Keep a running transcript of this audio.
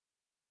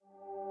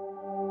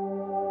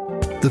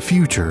The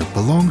future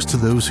belongs to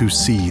those who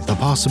see the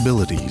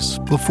possibilities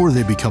before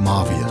they become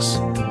obvious.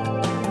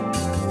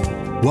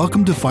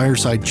 Welcome to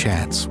Fireside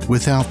Chats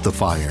Without the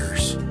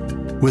Fires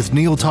with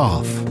Neil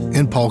Toff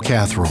and Paul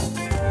Catherall.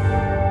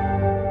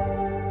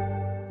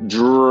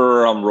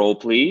 Drum roll,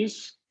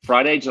 please.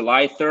 Friday,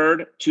 July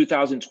 3rd,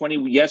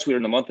 2020. Yes, we are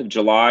in the month of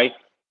July.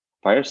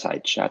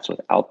 Fireside Chats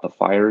Without the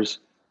Fires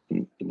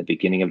in the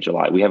beginning of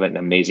July. We have an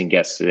amazing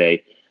guest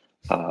today.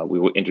 We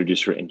will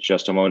introduce her in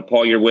just a moment.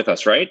 Paul, you're with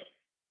us, right?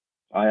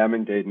 I am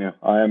indeed, Neil.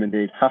 I am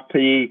indeed.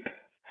 Happy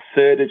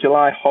 3rd of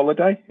July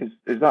holiday.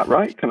 Is that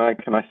right? Can I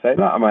say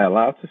that? Am I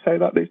allowed to say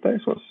that these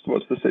days?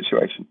 What's the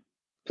situation?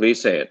 Please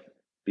say it.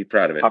 Be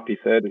proud of it. Happy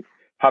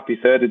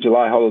 3rd of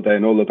July holiday,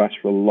 and all the best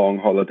for a long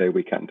holiday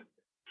weekend.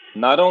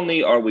 Not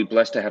only are we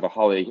blessed to have a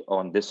holiday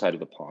on this side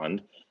of the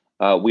pond,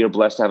 we are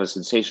blessed to have a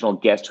sensational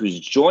guest who's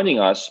joining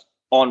us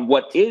on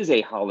what is a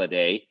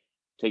holiday,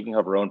 taking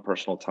up her own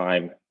personal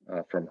time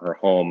from her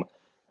home.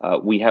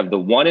 We have the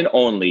one and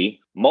only,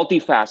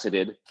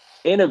 multifaceted,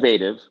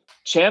 innovative,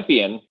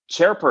 champion,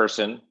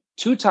 chairperson,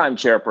 two-time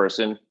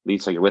chairperson.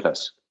 Lisa, you're with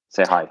us.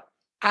 Say hi.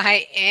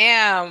 I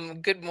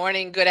am. Good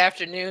morning, good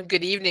afternoon,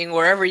 good evening,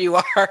 wherever you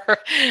are.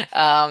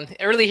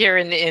 Early here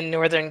in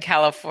Northern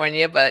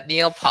California, but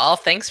Neil, Paul,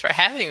 thanks for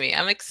having me.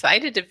 I'm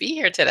excited to be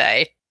here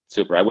today.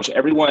 Super. I wish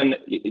everyone,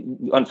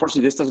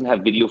 unfortunately, this doesn't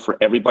have video for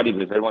everybody,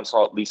 but if everyone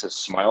saw Lisa's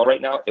smile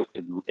right now,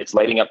 it's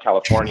lighting up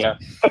California.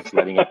 It's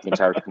lighting up the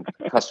entire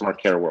customer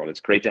care world. It's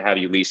great to have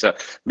you, Lisa.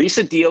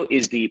 Lisa Deal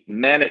is the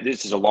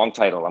this is a long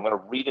title. I'm going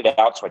to read it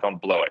out so I don't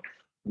blow it.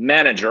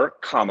 Manager,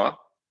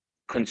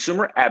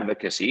 consumer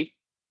advocacy,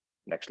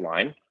 next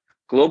line,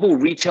 global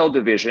retail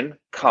division,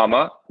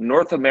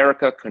 North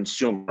America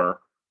consumer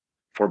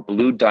for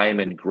Blue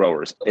Diamond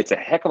Growers. It's a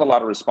heck of a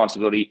lot of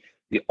responsibility.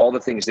 All the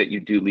things that you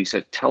do,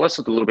 Lisa. Tell us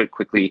a little bit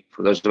quickly,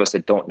 for those of us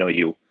that don't know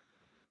you,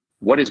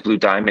 what is Blue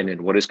Diamond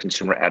and what is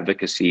consumer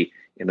advocacy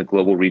in the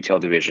global retail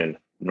division,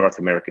 North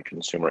American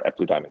consumer at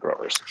Blue Diamond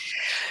Growers?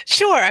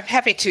 Sure, I'm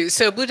happy to.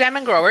 So Blue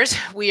Diamond Growers,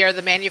 we are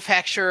the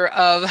manufacturer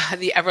of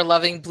the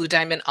ever-loving Blue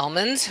Diamond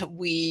almonds.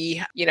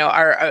 We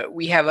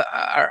have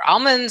our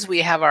almonds, we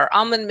have our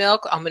almond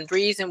milk, Almond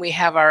Breeze, and we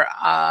have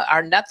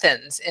our nut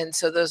thins. And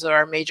so those are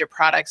our major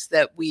products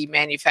that we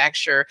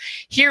manufacture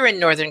here in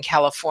Northern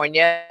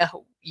California.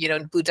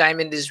 Blue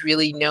Diamond is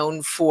really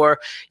known for,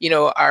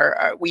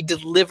 we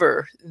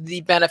deliver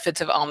the benefits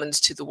of almonds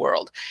to the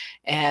world.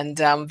 And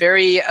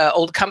very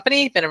old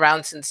company, been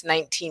around since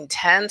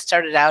 1910,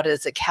 started out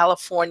as a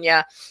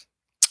California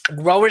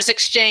Growers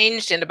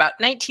Exchange. In about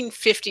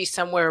 1950,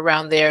 somewhere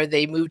around there,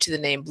 they moved to the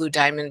name Blue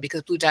Diamond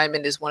because Blue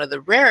Diamond is one of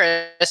the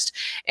rarest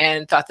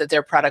and thought that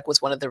their product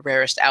was one of the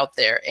rarest out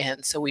there.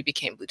 And so we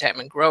became Blue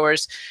Diamond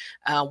Growers.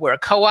 We're a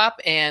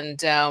co-op,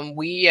 and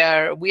we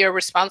are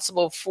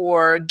responsible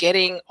for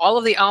getting all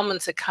of the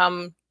almonds that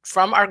come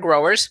from our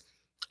growers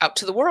out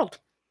to the world.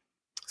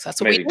 So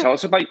that's what we do. Tell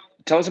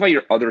us about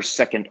your other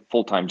second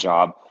full-time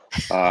job.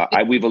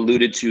 We've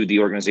alluded to the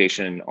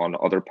organization on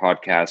other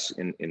podcasts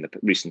in the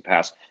recent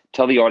past.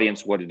 Tell the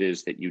audience what it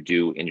is that you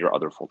do in your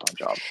other full-time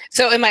job.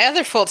 So in my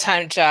other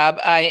full-time job,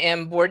 I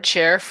am board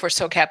chair for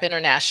SOCAP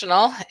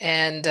International,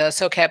 and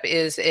SOCAP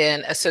is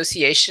an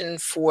association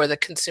for the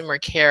consumer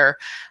care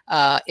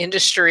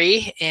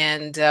industry,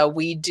 and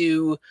we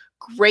do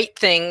great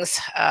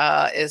things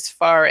as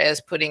far as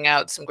putting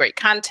out some great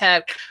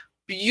content.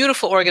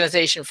 Beautiful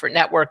organization for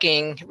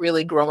networking,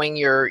 really growing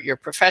your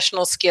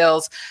professional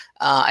skills.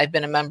 I've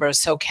been a member of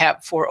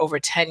SOCAP for over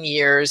 10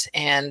 years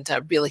and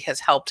really has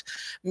helped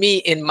me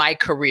in my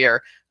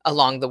career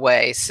along the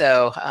way.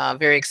 So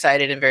very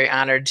excited and very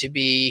honored to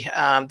be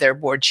their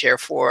board chair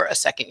for a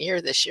second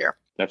year this year.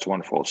 That's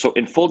wonderful. So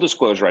in full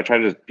disclosure, I try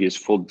to be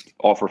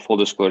offer full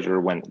disclosure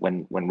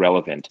when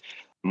relevant.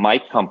 My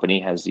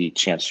company has the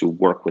chance to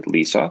work with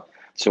Lisa.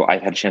 So I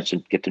had a chance to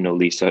get to know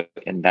Lisa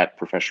in that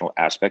professional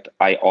aspect.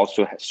 I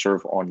also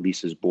serve on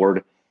Lisa's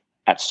board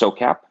at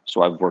SOCAP,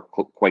 so I've worked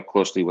quite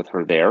closely with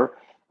her there,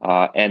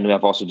 and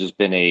I've also just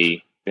been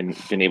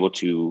able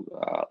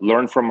to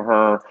learn from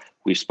her.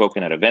 We've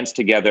spoken at events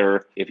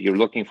together. If you're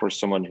looking for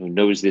someone who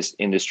knows this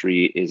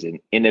industry, is an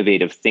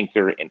innovative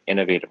thinker, an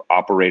innovative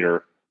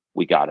operator,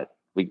 we got it.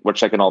 We're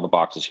checking all the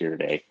boxes here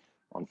today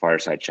on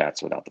Fireside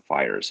Chats Without the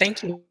Fires.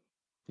 Thank you.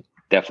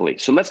 Definitely.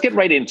 So let's get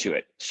right into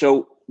it.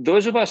 So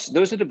those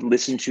that have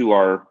listened to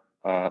our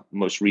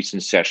most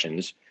recent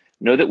sessions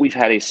know that we've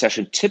had a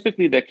session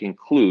typically that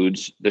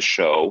concludes the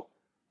show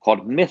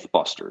called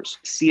Mythbusters,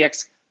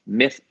 CX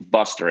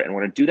Mythbuster. And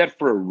we're going to do that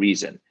for a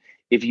reason.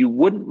 If you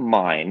wouldn't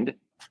mind,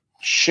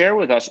 share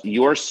with us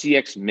your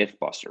CX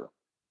Mythbuster.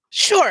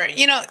 Sure.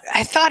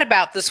 I thought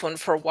about this one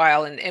for a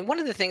while. And one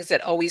of the things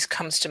that always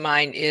comes to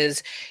mind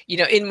is,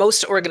 in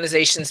most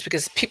organizations,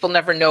 because people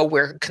never know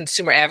where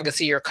consumer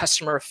advocacy or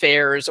customer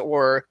affairs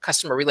or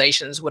customer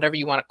relations, whatever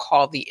you want to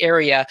call the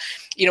area,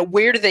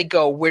 where do they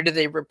go? Where do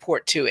they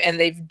report to? And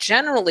they've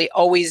generally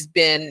always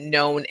been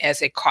known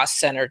as a cost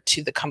center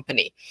to the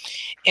company.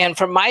 And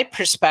from my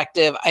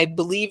perspective, I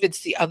believe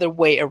it's the other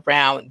way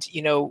around.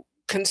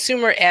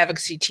 consumer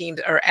advocacy teams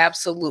are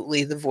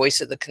absolutely the voice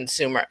of the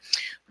consumer.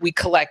 We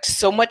collect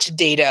so much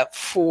data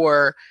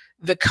for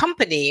the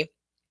company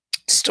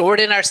stored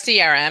in our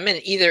CRM,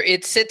 and either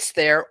it sits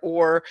there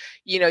or,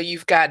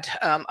 you've got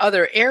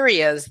other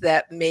areas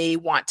that may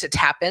want to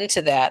tap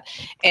into that.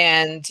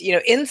 And,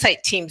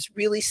 insight teams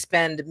really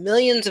spend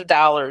millions of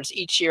dollars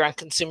each year on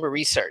consumer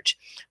research,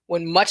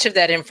 when much of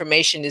that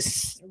information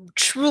is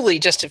truly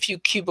just a few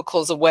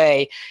cubicles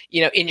away,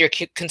 in your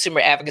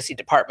consumer advocacy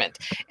department.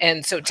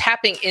 And so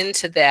tapping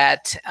into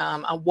that,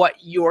 on what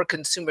your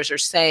consumers are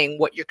saying,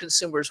 what your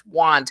consumers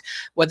want,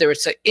 whether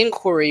it's an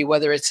inquiry,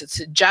 whether it's a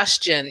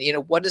suggestion,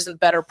 what is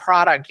the better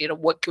product?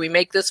 What can we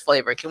make this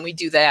flavor? Can we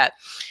do that?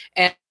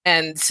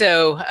 And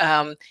so,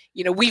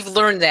 we've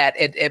learned that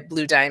at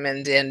Blue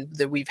Diamond, and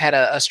that we've had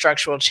a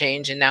structural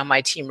change. And now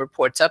my team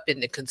reports up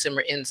into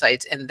consumer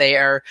insights, and they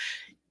are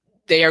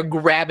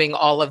grabbing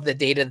all of the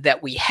data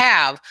that we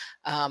have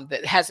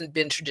that hasn't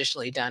been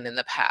traditionally done in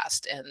the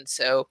past. And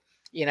so,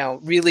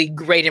 really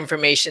great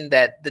information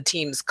that the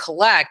teams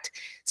collect.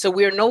 So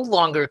we're no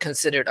longer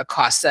considered a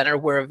cost center.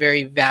 We're a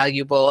very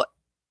valuable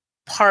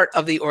part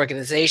of the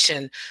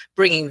organization,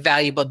 bringing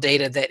valuable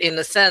data that, in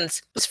a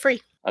sense, was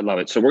free. I love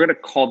it. So we're going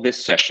to call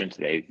this session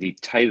today, the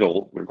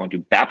title, we're going to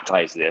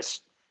baptize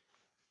this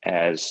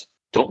as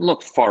 "Don't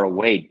Look Far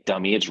Away,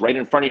 Dummy. It's right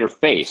in front of your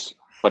face."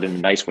 But in a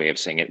nice way of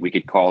saying it, we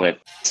could call it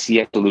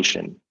CX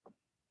Solution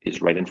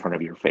is right in front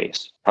of your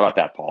face. How about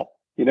that, Paul?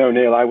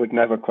 Neil, I would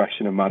never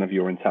question a man of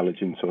your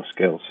intelligence or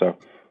skill. So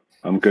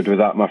I'm good with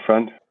that, my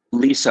friend.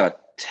 Lisa,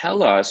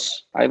 tell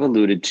us, I've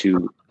alluded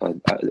to,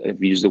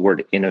 I've used the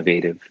word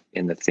innovative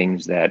in the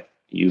things that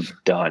you've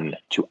done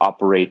to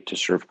operate, to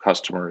serve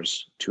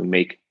customers, to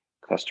make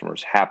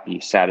customers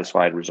happy,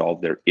 satisfied, resolve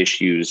their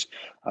issues.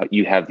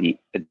 You have the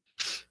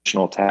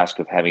additional task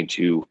of having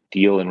to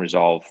deal and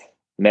resolve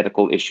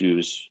medical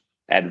issues,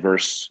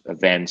 adverse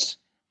events,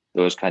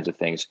 those kinds of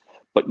things.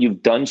 But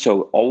you've done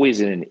so always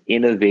in an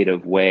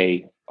innovative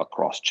way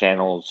across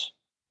channels,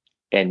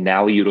 and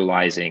now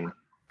utilizing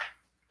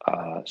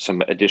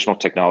some additional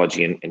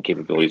technology and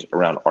capabilities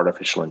around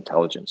artificial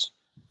intelligence.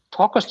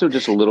 Talk us through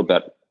just a little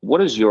bit. What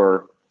does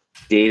your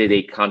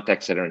day-to-day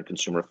contact center and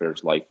consumer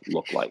affairs life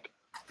look like?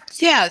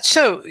 Yeah.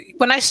 So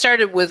when I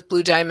started with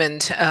Blue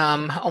Diamond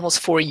almost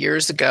 4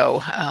 years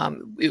ago,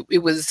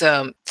 it was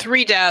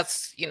 3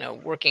 desks,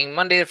 working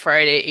Monday to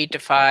Friday, 8 to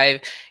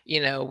 5.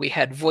 We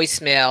had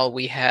voicemail,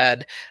 we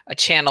had a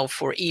channel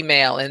for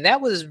email, and that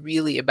was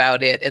really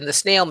about it. And the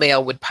snail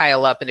mail would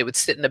pile up and it would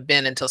sit in a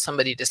bin until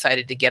somebody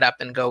decided to get up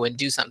and go and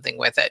do something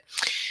with it.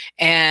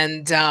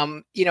 And,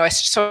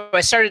 so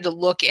I started to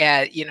look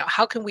at,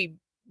 how can we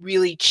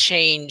really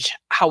change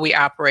how we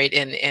operate,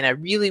 and I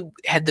really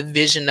had the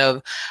vision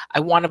of,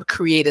 I want to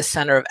create a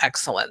center of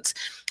excellence.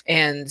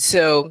 And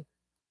so,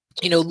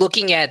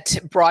 looking at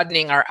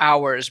broadening our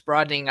hours,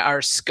 broadening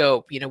our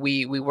scope,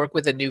 we work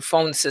with a new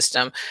phone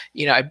system.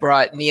 I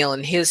brought Neil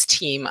and his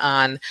team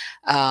on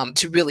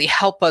to really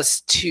help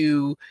us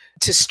to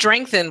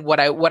strengthen what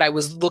I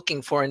was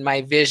looking for in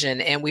my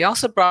vision. And we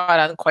also brought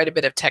on quite a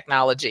bit of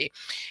technology.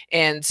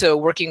 And so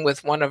working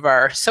with one of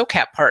our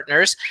SOCAP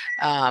partners,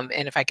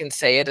 and if I can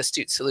say it,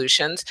 Astute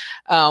Solutions,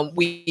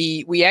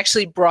 we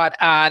actually brought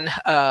on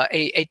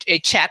a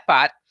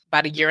chatbot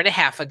about 1.5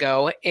 years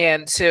ago.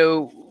 And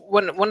so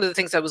one of the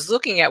things I was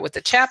looking at with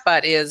the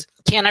chatbot is,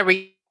 can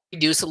I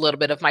reduce a little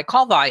bit of my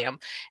call volume?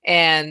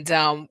 And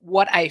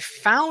what I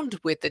found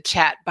with the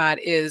chatbot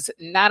is,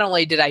 not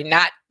only did I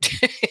not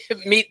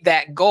meet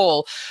that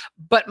goal,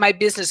 but my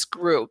business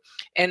grew.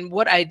 And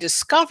what I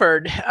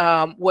discovered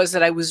was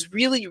that I was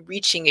really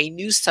reaching a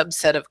new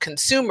subset of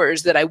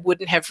consumers that I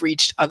wouldn't have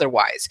reached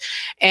otherwise.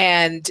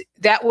 And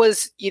that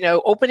was,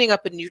 opening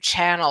up a new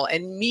channel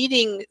and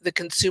meeting the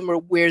consumer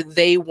where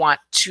they want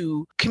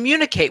to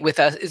communicate with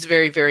us is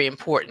very, very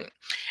important.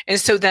 And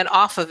so then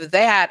off of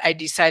that, I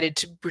decided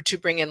to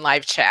bring in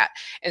live chat.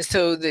 And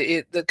so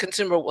the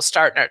consumer will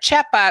start in our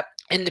chatbot,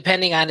 and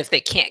depending on if they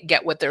can't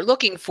get what they're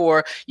looking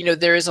for,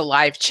 there is a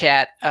live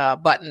chat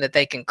button that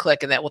they can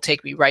click, and that will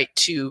take me right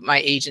to my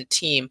agent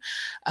team.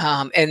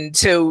 And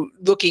so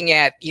looking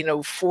at,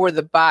 for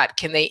the bot,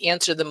 can they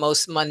answer the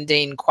most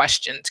mundane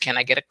questions? Can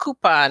I get a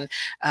coupon?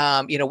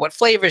 What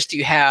flavors do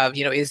you have?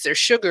 Is there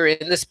sugar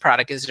in this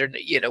product? Is there,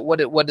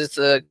 what is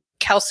the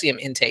calcium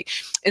intake?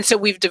 And so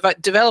we've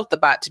developed the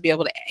bot to be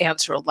able to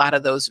answer a lot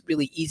of those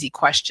really easy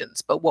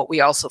questions. But what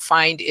we also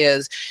find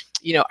is,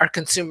 our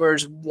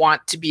consumers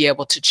want to be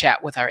able to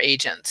chat with our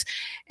agents.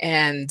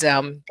 And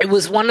it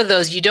was one of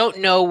those, you don't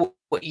know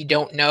what you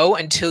don't know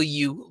until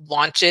you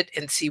launch it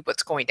and see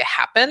what's going to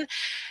happen.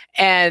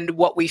 And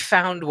what we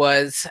found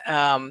was,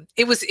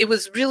 it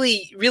was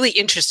really, really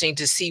interesting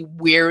to see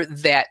where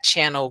that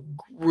channel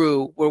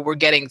grew, where we're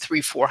getting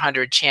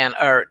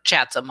 300-400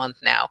 chats a month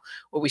now,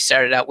 where we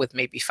started out with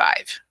maybe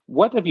 5.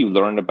 What have you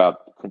learned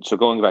about, so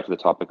going back to the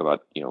topic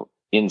about,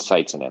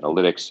 insights and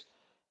analytics,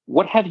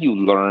 what have you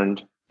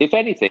learned, if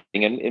anything,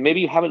 and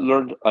maybe you haven't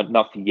learned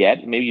enough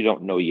yet, maybe you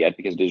don't know yet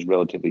because it is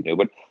relatively new,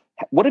 but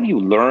What have you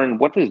learned?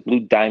 What does Blue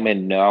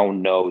Diamond now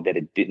know that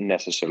it didn't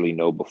necessarily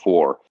know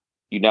before?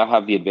 You now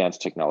have the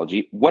advanced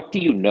technology. What do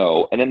you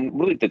know? And then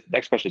really the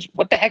next question is,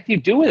 what the heck do you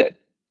do with it?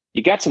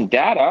 You got some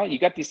data. You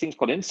got these things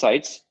called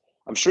insights.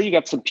 I'm sure you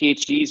got some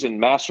PhDs and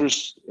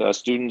master's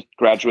student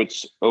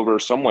graduates over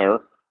somewhere.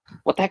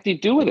 What the heck do you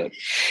do with it?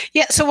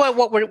 Yeah. So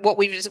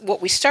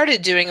what we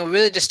started doing, and we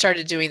really just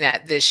started doing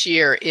that this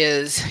year,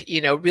 is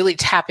really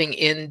tapping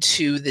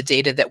into the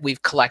data that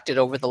we've collected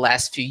over the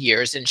last few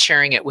years and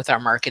sharing it with our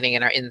marketing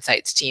and our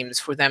insights teams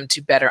for them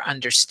to better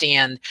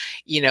understand,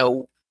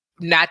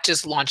 not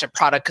just launch a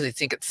product because they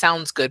think it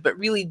sounds good, but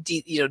really,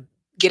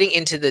 getting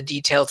into the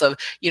details of,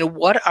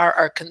 what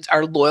are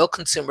our loyal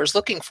consumers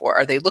looking for?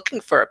 Are they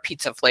looking for a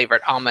pizza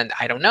flavored almond?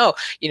 I don't know.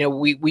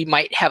 We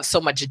might have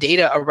so much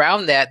data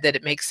around that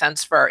it makes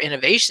sense for our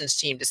innovations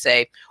team to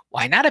say,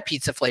 why not a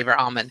pizza flavor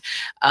almond?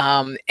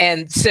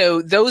 And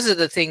so those are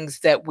the things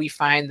that we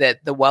find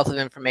that the wealth of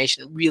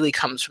information really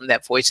comes from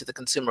that voice of the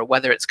consumer,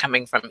 whether it's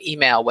coming from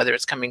email, whether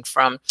it's coming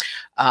from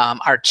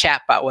our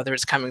chatbot, whether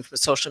it's coming from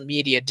social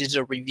media,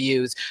 digital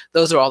reviews.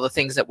 Those are all the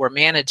things that we're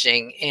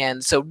managing.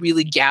 And so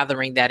really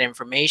gathering that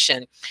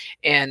information.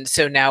 And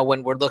so now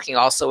when we're looking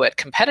also at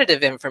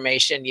competitive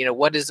information,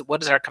 what is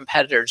our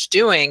competitors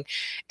doing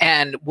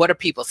and what are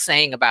people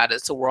saying about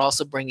it? So we're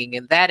also bringing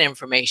in that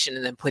information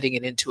and then putting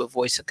it into a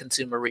voice of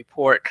consumer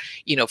report,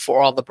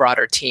 for all the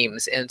broader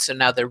teams. And so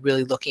now they're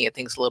really looking at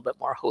things a little bit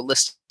more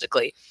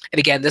holistically. And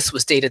again, this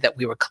was data that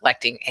we were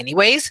collecting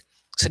anyways.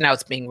 So now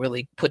it's being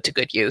really put to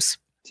good use.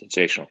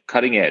 Sensational.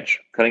 Cutting edge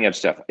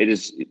stuff.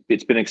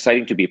 It's been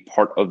exciting to be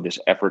part of this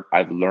effort.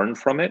 I've learned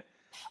from it.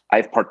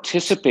 I've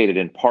participated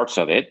in parts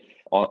of it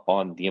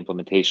on the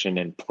implementation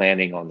and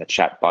planning on the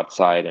chatbot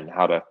side and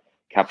how to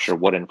capture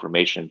what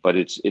information, but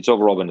it's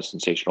overall been a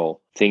sensational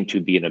thing to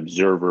be an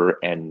observer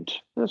and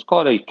let's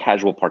call it a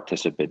casual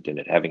participant in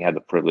it, having had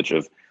the privilege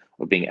of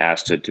being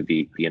asked to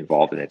be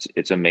involved in it.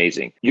 It's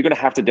amazing. You're going to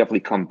have to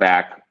definitely come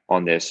back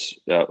on this,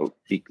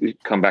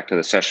 come back to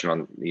the session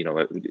on,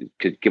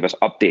 give us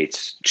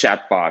updates,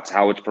 chatbots,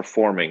 how it's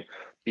performing,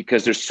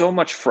 because there's so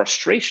much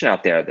frustration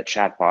out there that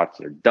chatbots,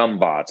 they're dumb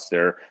bots,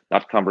 they're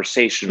not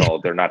conversational,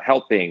 they're not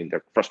helping,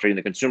 they're frustrating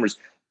the consumers.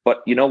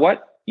 But you know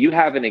what? You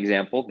have an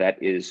example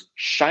that is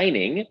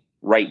shining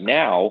right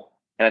now.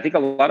 And I think a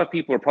lot of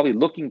people are probably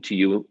looking to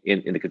you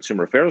in the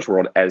consumer affairs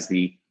world as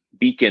the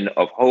beacon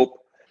of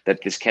hope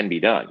that this can be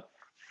done.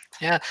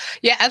 Yeah,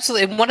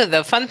 absolutely. And one of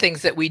the fun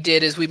things that we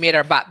did is we made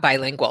our bot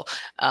bilingual.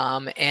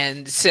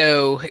 And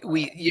so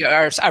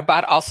our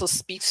bot also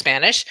speaks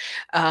Spanish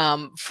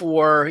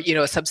for, a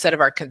subset of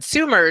our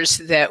consumers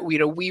that,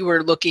 we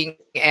were looking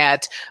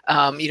at,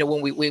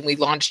 when we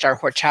launched our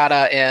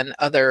horchata and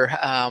other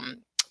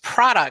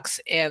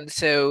products. And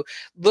so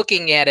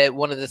looking at it,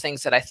 one of the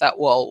things that I thought,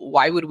 well,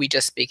 why would we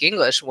just speak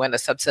English when a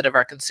subset of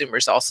our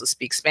consumers also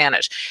speak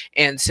Spanish?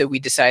 And so we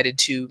decided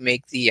to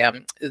make the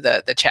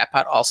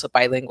chatbot also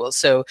bilingual.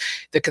 So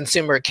the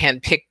consumer can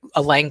pick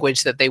a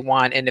language that they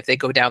want. And if they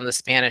go down the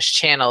Spanish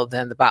channel,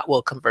 then the bot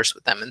will converse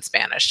with them in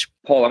Spanish.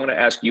 Paul, I'm going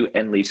to ask you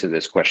and Lisa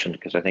this question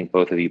because I think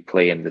both of you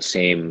play in the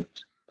same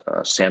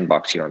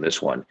sandbox here on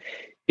this one.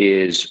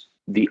 Is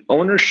the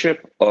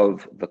ownership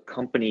of the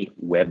company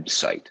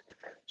website.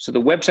 So the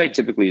website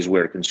typically is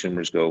where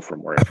consumers go for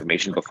more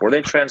information before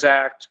they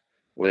transact,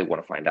 or they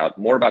want to find out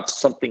more about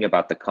something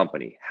about the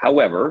company.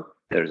 However,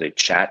 there's a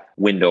chat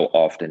window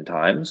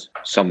oftentimes.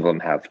 Some of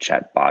them have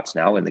chat bots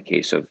now in the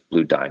case of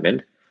Blue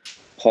Diamond.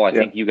 Paul, I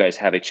think you guys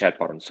have a chat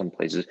bot in some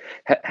places.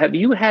 Have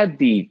you had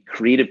the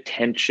creative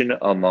tension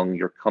among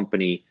your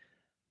company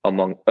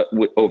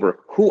over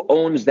who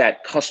owns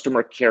that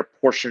customer care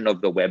portion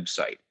of the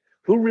website?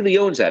 Who really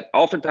owns that?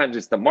 Oftentimes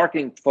it's the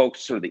marketing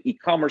folks or the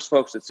e-commerce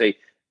folks that say,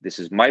 this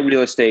is my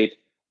real estate.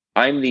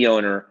 I'm the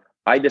owner.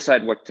 I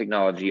decide what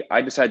technology,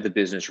 I decide the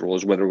business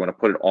rules, whether we're going to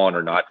put it on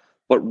or not.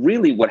 But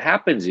really what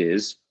happens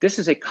is this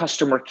is a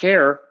customer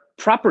care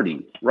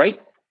property,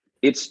 right?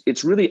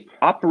 It's really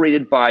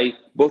operated by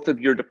both of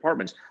your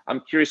departments.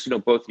 I'm curious to know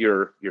both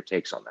your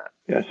takes on that.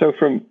 Yeah, so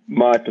from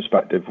my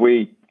perspective,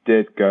 we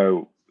did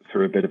go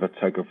through a bit of a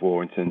tug of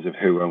war in terms of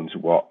who owns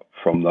what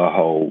from the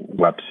whole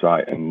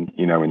website and,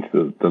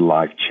 into the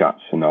live chat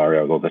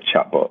scenario or the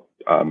chatbot.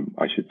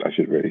 I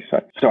should really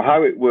say. So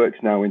how it works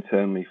now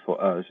internally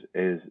for us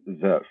is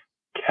that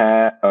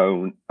Care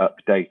own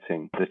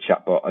updating the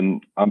chatbot,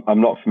 and I'm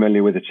not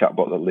familiar with the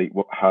chatbot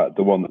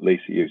the one that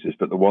Lisa uses,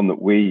 but the one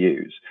that we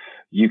use,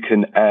 you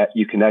can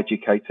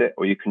educate it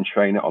or you can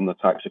train it on the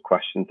types of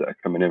questions that are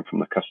coming in from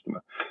the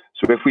customer.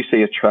 So if we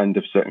see a trend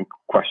of certain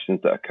questions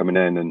that are coming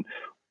in and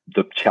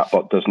the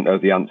chatbot doesn't know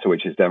the answer,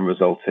 which is then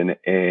resulting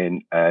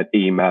in an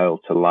email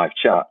to live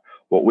chat,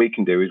 what we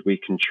can do is we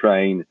can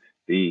train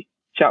the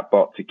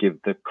chatbot to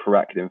give the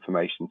correct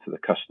information to the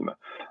customer.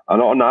 And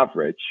on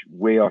average,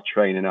 we are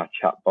training our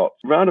chatbots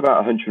around about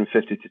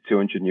 150 to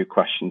 200 new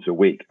questions a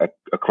week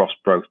across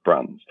both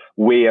brands.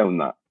 We own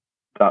that.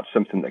 That's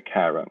something that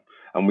Care own.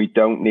 And we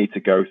don't need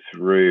to go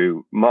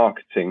through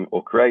marketing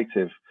or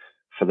creative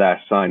for their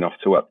sign off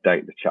to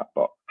update the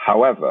chatbot.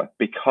 However,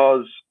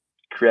 because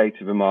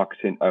creative and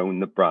marketing own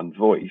the brand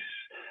voice,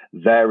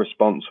 they're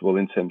responsible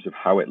in terms of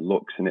how it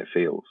looks and it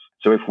feels.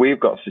 So if we've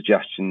got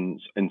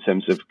suggestions in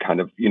terms of kind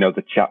of,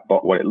 the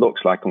chatbot, what it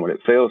looks like and what it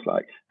feels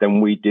like,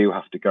 then we do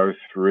have to go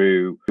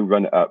through,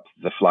 run it up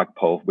the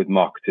flagpole with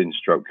marketing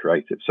stroke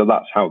creative. So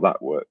that's how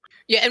that works.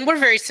 Yeah, and we're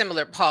very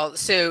similar, Paul.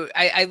 So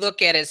I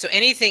look at it. So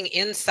anything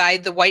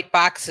inside the white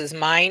box is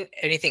mine.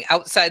 Anything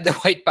outside the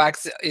white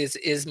box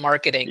is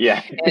marketing.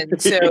 Yeah.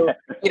 And so,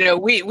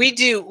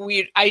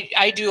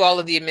 I do all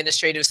of the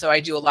administrative. So I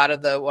do a lot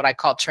of the, what I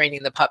call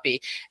training the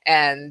puppy.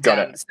 And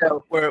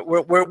so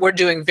we're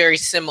doing very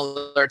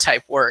similar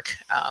type work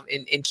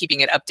in keeping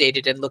it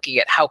updated and looking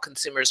at how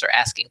consumers are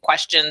asking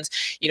questions,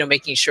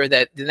 making sure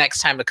that the next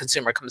time a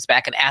consumer comes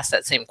back and asks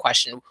that same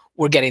question,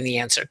 we're getting the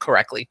answer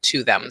correctly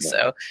to them.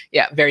 So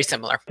yeah, very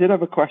similar. I did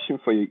have a question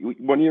for you.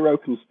 One of your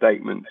open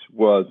statements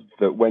was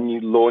that when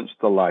you launched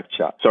the live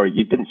chat,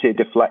 you didn't see a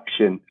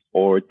deflection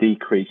or a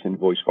decrease in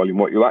voice volume.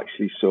 What you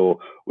actually saw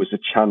was the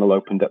channel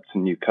opened up to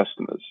new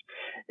customers.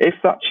 If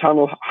that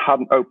channel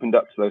hadn't opened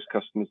up to those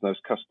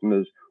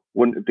customers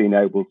wouldn't have been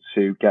able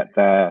to get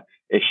their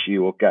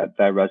issue or get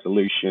their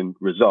resolution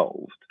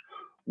resolved.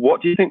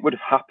 What do you think would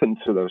have happened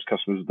to those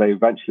customers? Would they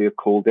eventually have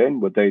called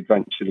in? Would they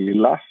eventually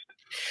left?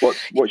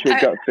 What's your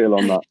gut feel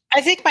on that?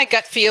 I think my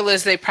gut feel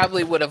is they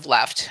probably would have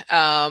left.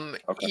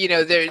 Okay.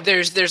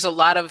 There's a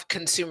lot of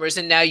consumers,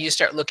 and now you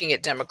start looking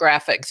at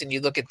demographics and you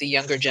look at the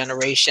younger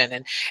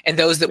generation and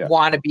those that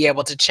want to be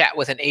able to chat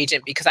with an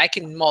agent, because I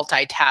can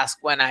multitask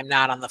when I'm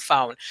not on the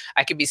phone.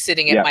 I could be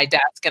sitting at my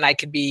desk and I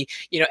could be,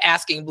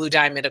 asking Blue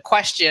Diamond a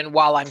question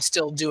while I'm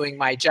still doing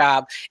my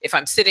job. If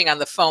I'm sitting on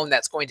the phone,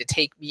 that's going to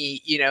take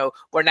me,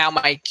 where now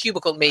my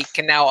cubicle mate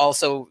can now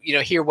also,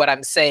 hear what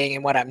I'm saying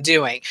and what I'm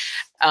doing.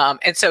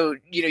 And so,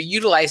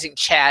 utilizing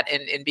chat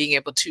and being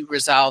able to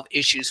resolve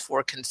issues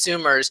for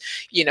consumers,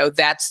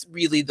 that's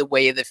really the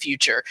way of the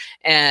future.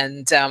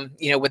 And,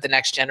 with the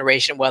next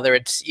generation, whether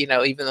it's,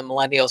 even the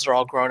millennials are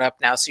all grown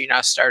up now. So you're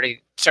now starting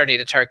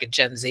to target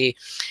Gen Z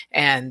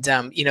and,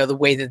 the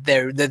way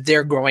that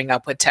they're growing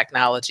up with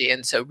technology.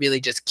 And so really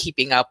just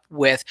keeping up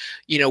with,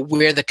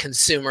 where the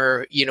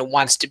consumer,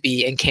 wants to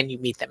be, and can you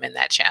meet them in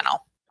that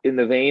channel? In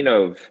the vein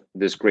of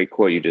this great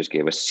quote you just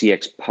gave, a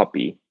CX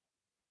puppy,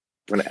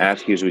 I'm going to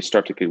ask you as we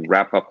start to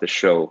wrap up the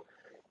show.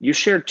 You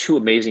shared two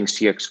amazing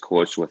CX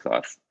quotes with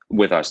us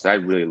that I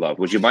really love.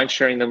 Would you mind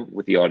sharing them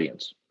with the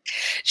audience?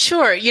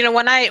 Sure.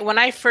 When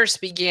I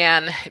first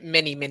began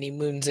many, many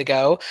moons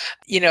ago,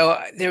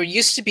 there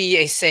used to be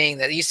a saying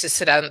that used to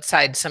sit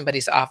outside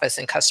somebody's office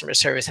in customer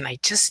service, and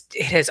it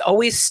has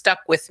always stuck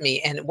with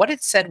me. And what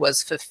it said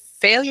was,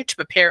 failure to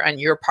prepare on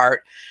your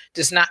part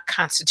does not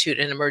constitute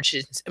an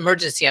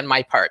emergency on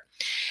my part.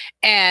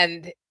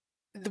 And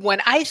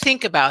when I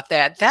think about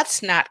that,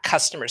 that's not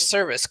customer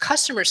service.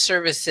 Customer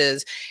service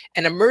is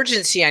an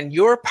emergency on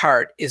your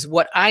part is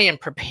what I am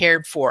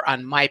prepared for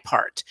on my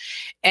part.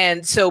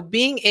 And so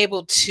being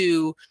able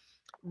to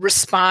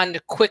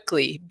respond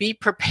quickly, be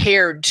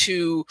prepared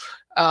to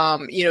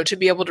to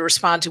be able to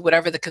respond to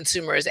whatever the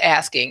consumer is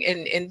asking.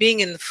 And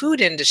being in the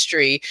food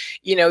industry,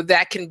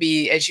 that can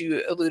be, as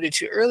you alluded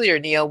to earlier,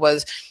 Neil,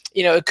 was,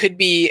 it could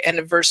be an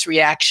adverse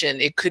reaction.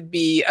 It could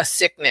be a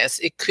sickness.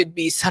 It could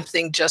be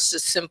something just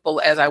as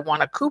simple as I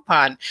want a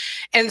coupon.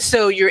 And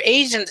so your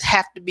agents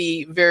have to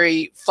be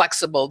very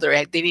flexible.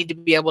 They need to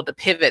be able to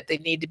pivot. They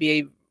need to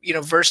be,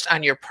 versed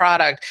on your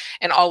product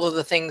and all of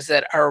the things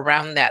that are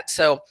around that.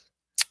 So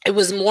it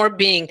was more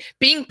being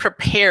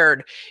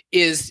prepared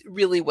is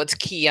really what's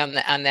key on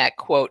that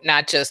quote,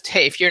 not just,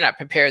 hey, if you're not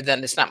prepared,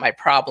 then it's not my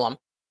problem.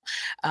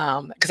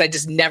 Because I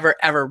just never,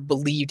 ever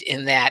believed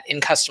in that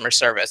in customer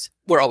service.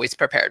 We're always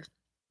prepared.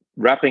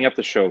 Wrapping up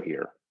the show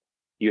here,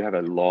 you have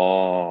a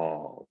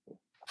long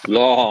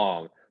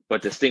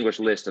but distinguished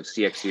list of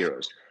CX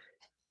heroes.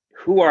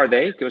 Who are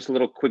they? Give us a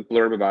little quick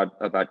blurb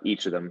about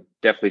each of them.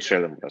 Definitely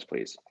share them with us,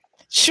 please.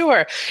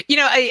 Sure.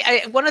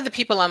 I one of the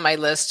people on my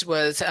list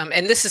was,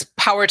 and this is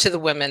power to the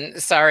women.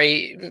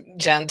 Sorry,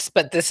 gents,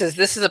 but this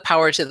is a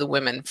power to the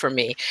women for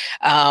me.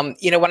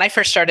 When I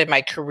first started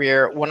my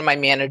career, one of my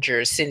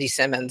managers, Cindy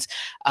Simmons,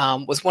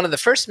 was one of the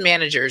first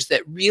managers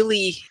that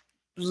really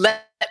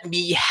let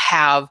me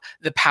have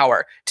the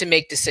power to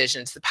make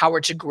decisions, the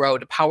power to grow,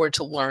 the power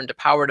to learn, the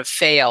power to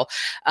fail.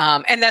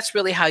 And that's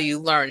really how you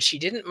learn. She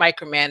didn't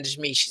micromanage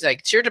me. She's like,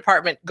 it's your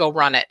department, go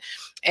run it.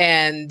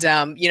 And,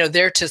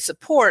 there to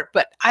support.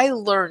 But I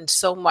learned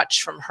so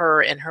much from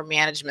her and her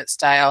management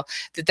style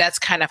that's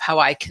kind of how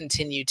I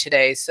continue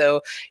today.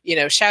 So,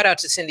 shout out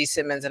to Cindy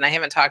Simmons. And I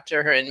haven't talked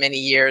to her in many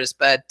years,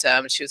 but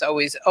she was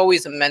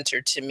always a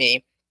mentor to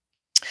me.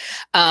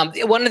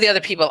 One of the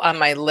other people on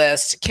my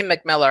list, Kim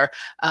McMiller.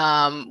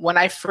 When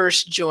I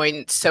first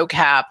joined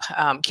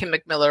SOCAP, Kim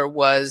McMiller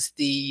was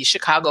the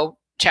Chicago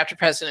chapter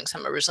president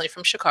because I'm originally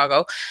from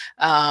Chicago.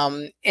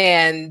 I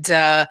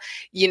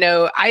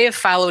have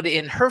followed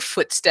in her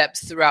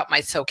footsteps throughout my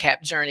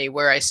SOCAP journey,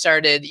 where I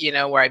started,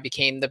 where I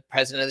became the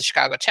president of the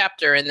Chicago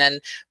chapter, and then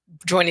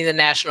joining the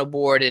national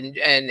board,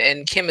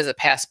 and Kim is a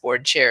past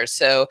board chair.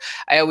 So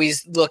I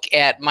always look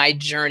at my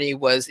journey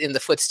was in the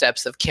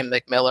footsteps of Kim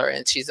McMiller,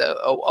 and she's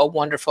a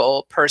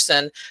wonderful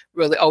person.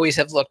 Really always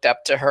have looked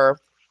up to her.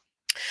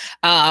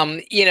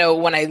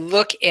 When I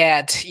look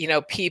at,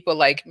 people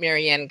like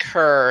Marianne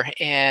Kerr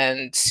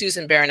and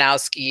Susan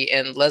Baranowski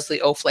and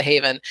Leslie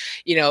O'Flahaven,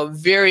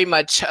 very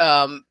much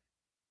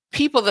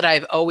people that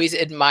I've always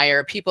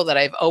admired, people that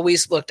I've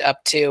always looked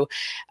up to.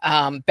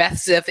 Beth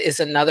Ziff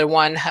is another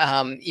one.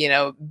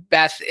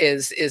 Beth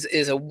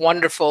is a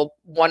wonderful,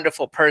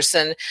 wonderful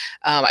person.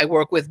 I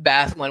worked with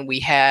Beth when we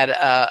had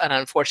an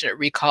unfortunate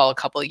recall a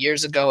couple of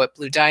years ago at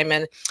Blue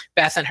Diamond.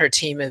 Beth and her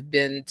team have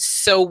been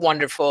so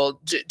wonderful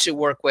to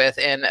work with,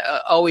 and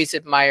always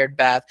admired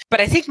Beth.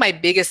 But I think my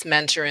biggest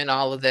mentor in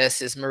all of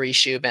this is Marie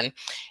Shubin.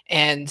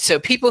 And so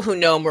people who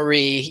know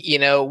Marie,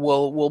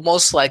 will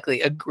most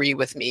likely agree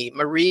with me.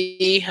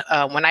 Marie,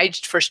 when I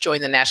first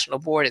joined the national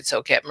board at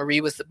SOCAP, Marie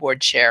was the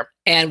board chair.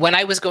 And when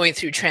I was going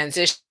through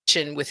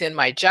transition within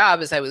my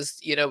job, as I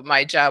was,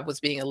 my job was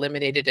being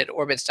eliminated at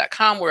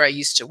Orbitz.com, where I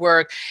used to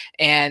work.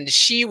 And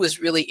she was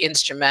really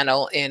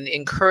instrumental in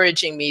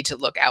encouraging me to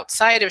look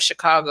outside of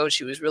Chicago.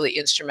 She was really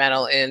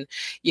instrumental in,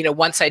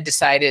 once I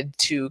decided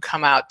to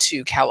come out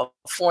to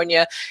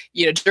California,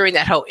 during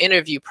that whole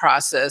interview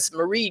process,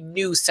 Marie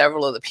knew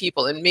several of the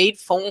people and made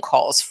phone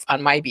calls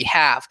on my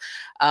behalf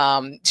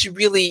to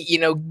really,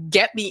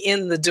 get me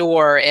in the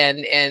door,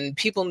 and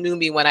people knew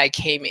me when I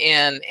came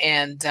in.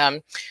 And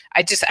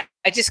I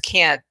just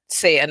can't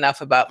say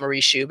enough about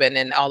Marie Shubin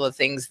and all the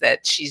things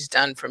that she's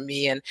done for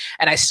me. And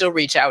I still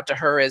reach out to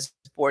her as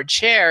board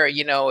chair,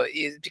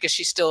 because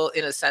she's still,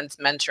 in a sense,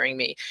 mentoring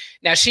me.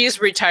 Now, she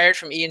is retired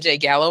from E&J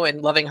Gallo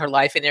and loving her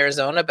life in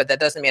Arizona, but that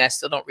doesn't mean I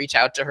still don't reach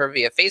out to her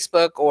via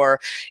Facebook or,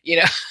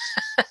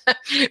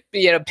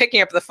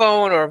 picking up the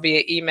phone or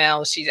via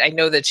email. I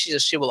know that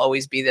she will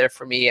always be there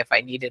for me if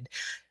I needed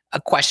a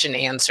question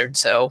answered.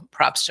 So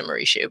props to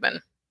Marie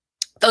Shubin.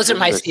 Those are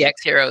my CX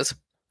heroes.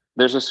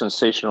 There's a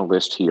sensational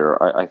list here.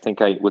 I think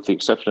with the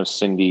exception of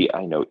Cindy,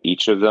 I know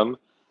each of them.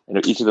 I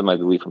know each of them, I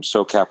believe, from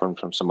SOCAP and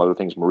from some other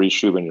things. Marie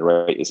Shubin, you're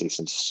right, is a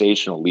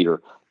sensational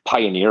leader,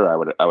 pioneer, I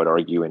would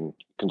argue, in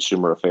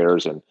consumer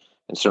affairs and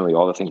certainly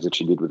all the things that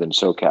she did within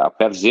SOCAP.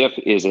 Beth Ziff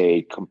is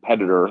a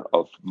competitor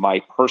of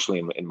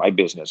personally in my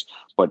business,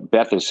 but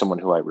Beth is someone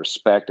who I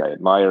respect, I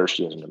admire.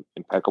 She has an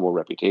impeccable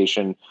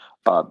reputation.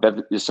 Beth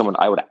is someone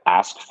I would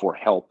ask for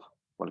help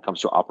when it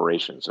comes to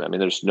operations. I mean,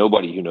 there's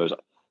nobody who knows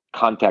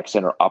contact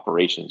center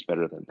operations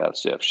better than Beth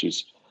Ziff.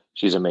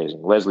 She's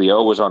amazing. Leslie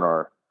O was on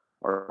our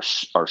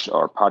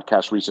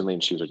podcast recently,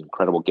 and she was an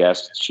incredible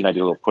guest. She and I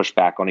did a little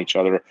pushback on each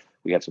other.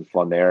 We had some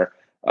fun there.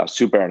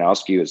 Sue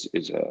Baranowski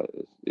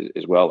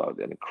is well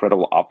an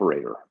incredible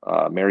operator.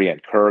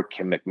 Marianne Kerr,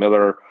 Kim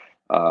McMiller,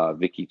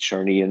 Vicky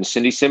Cherney, and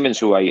Cindy Simmons,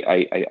 who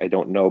I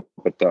don't know,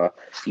 but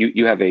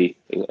you have an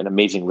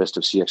amazing list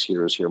of CX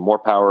heroes here. More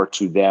power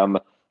to them.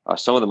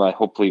 Some of them I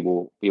hopefully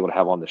will be able to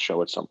have on the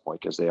show at some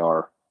point, because they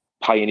are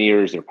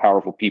pioneers, they're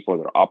powerful people,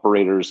 they're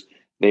operators,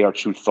 they are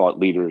true thought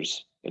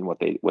leaders in what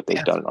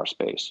they've done in our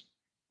space.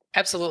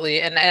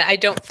 Absolutely. And I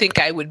don't think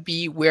I would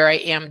be where I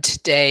am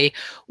today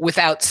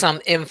without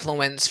some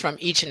influence from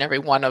each and every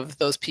one of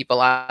those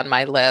people on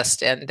my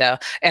list. And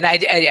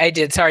I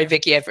did. Sorry,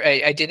 Vicky,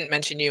 I didn't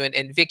mention you.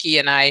 And Vicky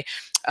and I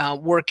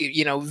work,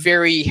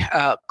 very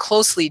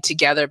closely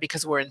together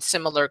because we're in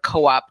similar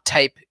co-op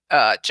type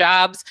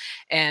jobs.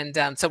 And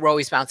so we're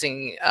always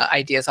bouncing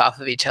ideas off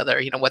of each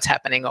other. What's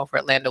happening over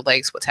at Land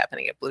O'Lakes, what's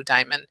happening at Blue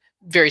Diamond,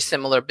 very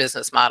similar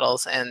business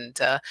models. And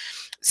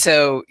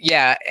so,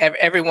 yeah,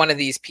 every one of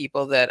these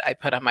people that I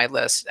put on my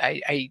list,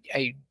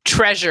 I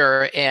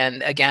treasure.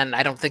 And again,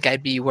 I don't think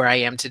I'd be where I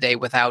am today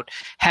without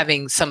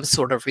having some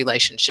sort of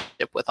relationship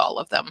with all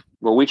of them.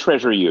 Well, we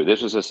treasure you.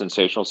 This was a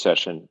sensational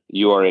session.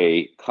 You are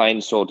a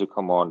kind soul to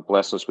come on,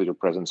 bless us with your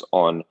presence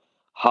on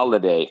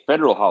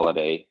federal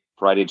holiday,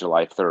 Friday,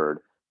 July 3rd.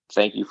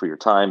 Thank you for your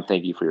time.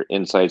 Thank you for your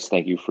insights.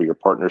 Thank you for your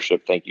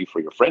partnership. Thank you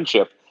for your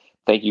friendship.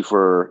 Thank you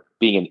for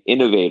being an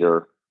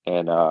innovator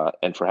and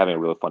for having a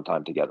really fun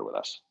time together with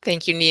us.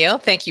 Thank you, Neil.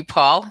 Thank you,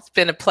 Paul. It's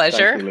been a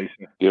pleasure. Thank you,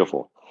 Lisa.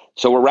 Beautiful.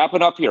 So we're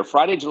wrapping up here.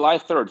 Friday, July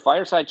 3rd,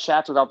 Fireside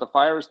Chats Without the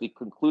Fires. The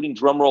concluding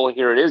drum roll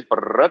here it is.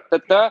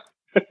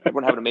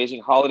 Everyone have an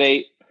amazing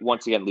holiday.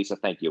 Once again, Lisa,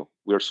 thank you.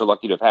 We're so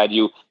lucky to have had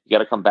you. You got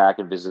to come back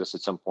and visit us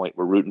at some point.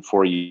 We're rooting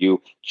for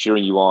you,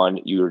 cheering you on.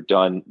 You're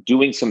done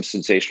doing some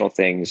sensational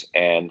things,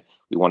 and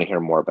we want to hear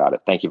more about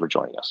it. Thank you for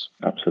joining us.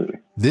 Absolutely.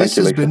 This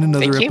has been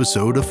another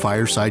episode of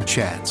Fireside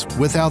Chats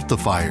Without the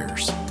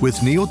Fires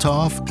with Neil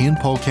Toff and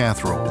Paul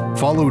Catherall.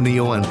 Follow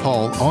Neil and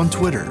Paul on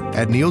Twitter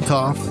at Neil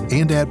Toff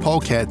and at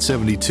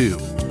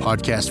PaulCat72.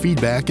 Podcast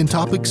feedback and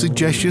topic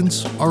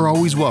suggestions are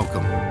always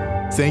welcome.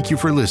 Thank you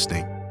for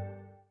listening.